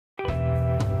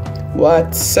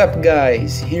What's up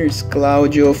guys, here's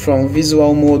Claudio from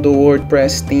Visual Model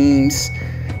WordPress Themes,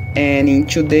 and in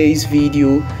today's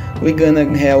video we're gonna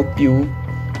help you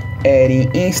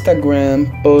adding Instagram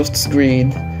posts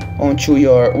grid onto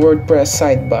your WordPress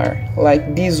sidebar,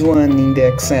 like this one in the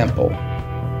example.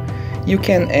 You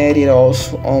can add it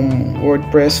also on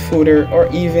WordPress footer or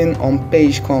even on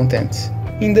page content,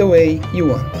 in the way you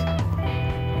want.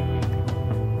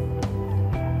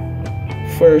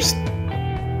 First,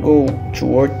 go to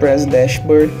WordPress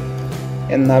dashboard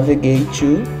and navigate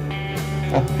to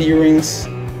Appearance,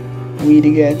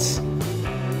 Widgets,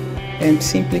 and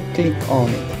simply click on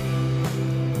it.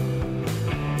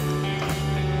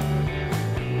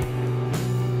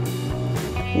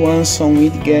 Once on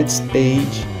Widgets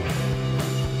page,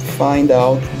 find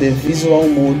out the Visual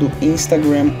Model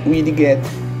Instagram widget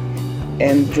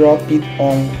and drop it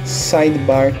on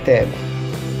Sidebar tab,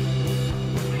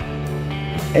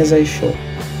 as I show.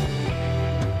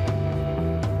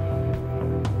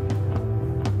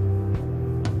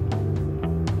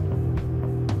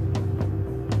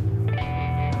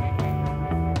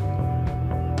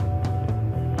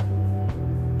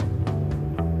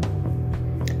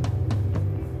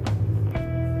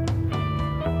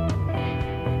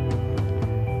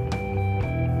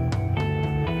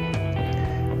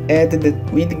 Add the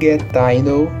widget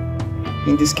title,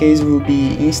 in this case will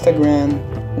be Instagram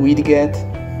widget.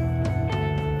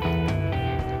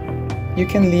 You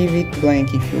can leave it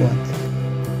blank if you want.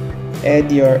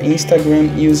 Add your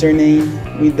Instagram username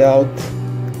without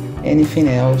anything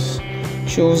else.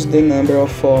 Choose the number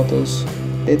of photos,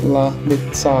 the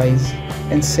size,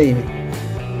 and save it.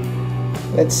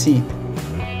 Let's see it.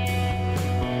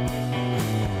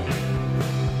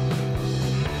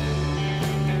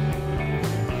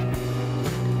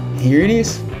 Here it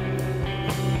is.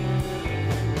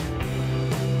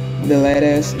 The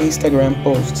latest Instagram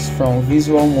posts from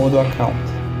Visual Model account.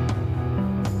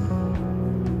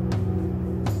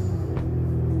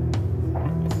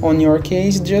 On your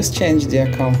case, just change the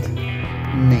account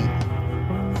name.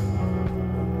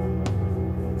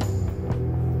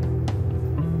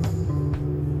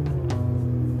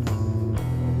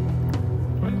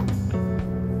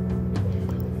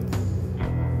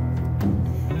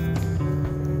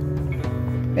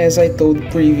 As I told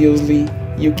previously,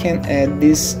 you can add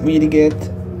this widget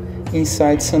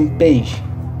inside some page.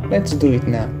 Let's do it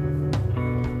now.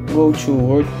 Go to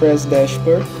WordPress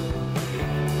dashboard,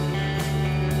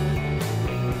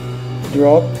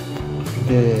 drop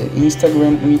the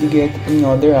Instagram widget in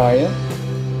other area,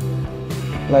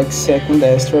 like second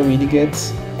extra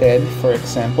widgets tab for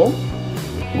example.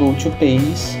 Go to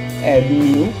page, add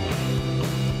new,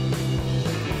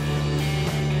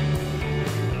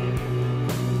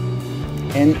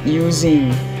 and using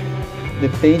the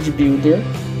page builder,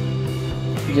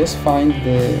 just find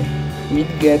the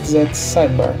widgets at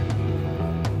sidebar.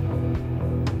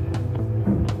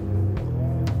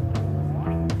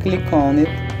 Click on it,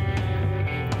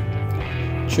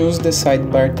 choose the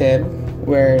sidebar tab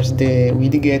where the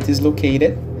widget is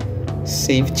located,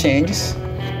 save changes,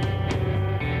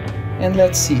 and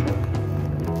let's see.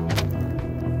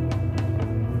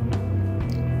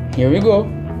 Here we go.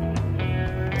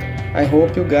 I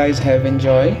hope you guys have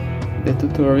enjoyed the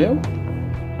tutorial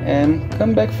and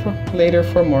come back later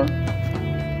for more.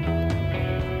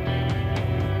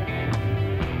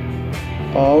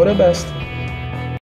 All the best!